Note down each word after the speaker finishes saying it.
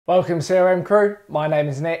Welcome CRM crew, my name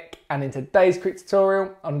is Nick and in today's quick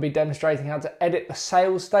tutorial I'm going to be demonstrating how to edit the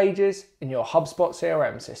sales stages in your HubSpot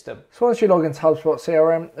CRM system. So once you log into HubSpot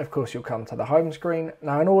CRM, of course you'll come to the home screen.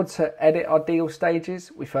 Now in order to edit our deal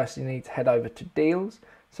stages, we firstly need to head over to deals.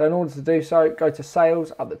 So in order to do so, go to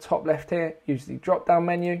sales at the top left here, use the drop down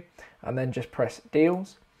menu and then just press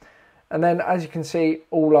deals. And then as you can see,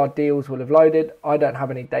 all our deals will have loaded. I don't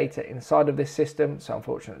have any data inside of this system, so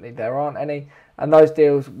unfortunately there aren't any. And those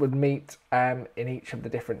deals would meet in each of the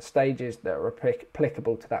different stages that are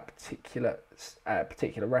applicable to that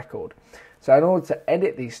particular record. So in order to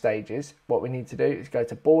edit these stages, what we need to do is go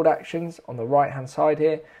to board actions on the right hand side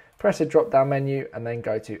here, press the drop down menu and then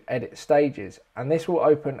go to edit stages. And this will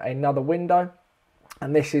open another window.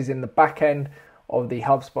 And this is in the back end of the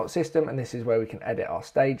HubSpot system, and this is where we can edit our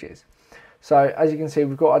stages. So as you can see,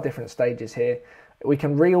 we've got our different stages here. We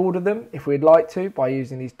can reorder them if we'd like to by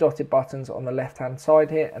using these dotted buttons on the left hand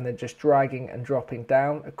side here and then just dragging and dropping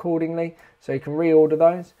down accordingly. So you can reorder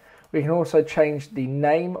those. We can also change the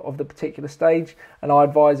name of the particular stage, and I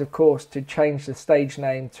advise of course to change the stage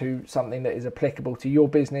name to something that is applicable to your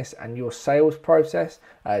business and your sales process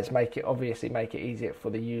to obviously make it easier for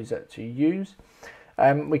the user to use.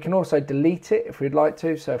 We can also delete it if we'd like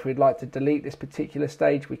to. So if we'd like to delete this particular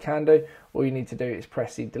stage, we can do. All you need to do is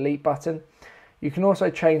press the delete button. You can also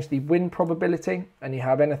change the win probability, and you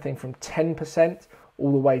have anything from 10%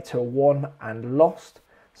 all the way to a 1 and lost.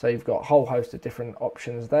 So you've got a whole host of different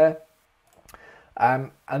options there.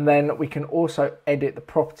 And then we can also edit the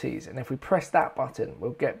properties. And if we press that button,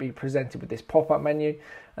 we'll be presented with this pop-up menu.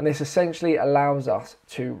 And this essentially allows us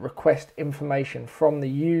to request information from the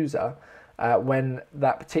user when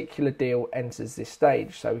that particular deal enters this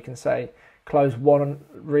stage. So we can say close won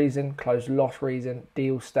reason, close loss reason,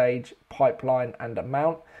 deal stage, pipeline and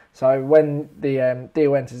amount. So when the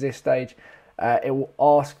deal enters this stage, it will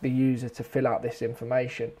ask the user to fill out this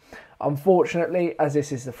information. Unfortunately, as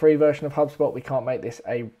this is the free version of HubSpot, we can't make this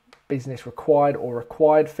a business required or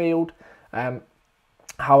required field.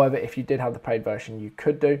 However, if you did have the paid version, you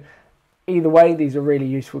could do. Either way, these are really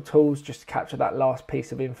useful tools just to capture that last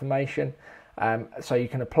piece of information. So you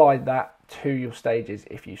can apply that to your stages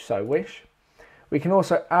if you so wish. We can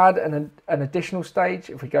also add an additional stage.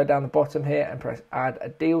 If we go down the bottom here and press add a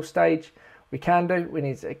deal stage, we can do. We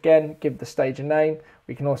need to again give the stage a name.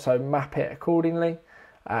 We can also map it accordingly.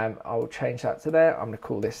 I will change that to there. I'm going to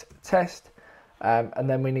call this test. And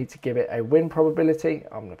then we need to give it a win probability.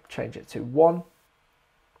 I'm going to change it to 1.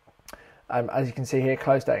 As you can see here,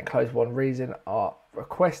 close date and close won reason are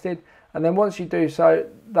requested. And then once you do so,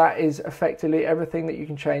 that is effectively everything that you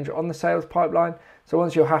can change on the sales pipeline. So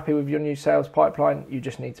once you're happy with your new sales pipeline, you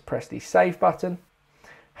just need to press the save button,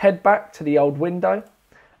 head back to the old window,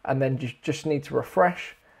 and then you just need to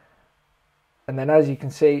refresh. And then as you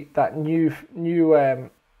can see, that new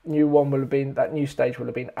stage will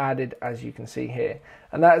have been added, as you can see here.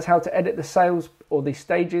 And that is how to edit the sales or the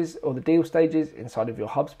stages or the deal stages inside of your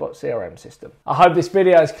HubSpot CRM system. I hope this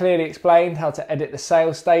video has clearly explained how to edit the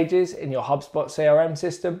sales stages in your HubSpot CRM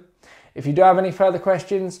system. If you do have any further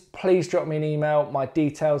questions, please drop me an email. My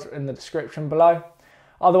details are in the description below.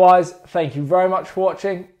 Otherwise, thank you very much for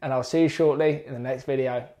watching, and I'll see you shortly in the next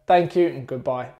video. Thank you and goodbye.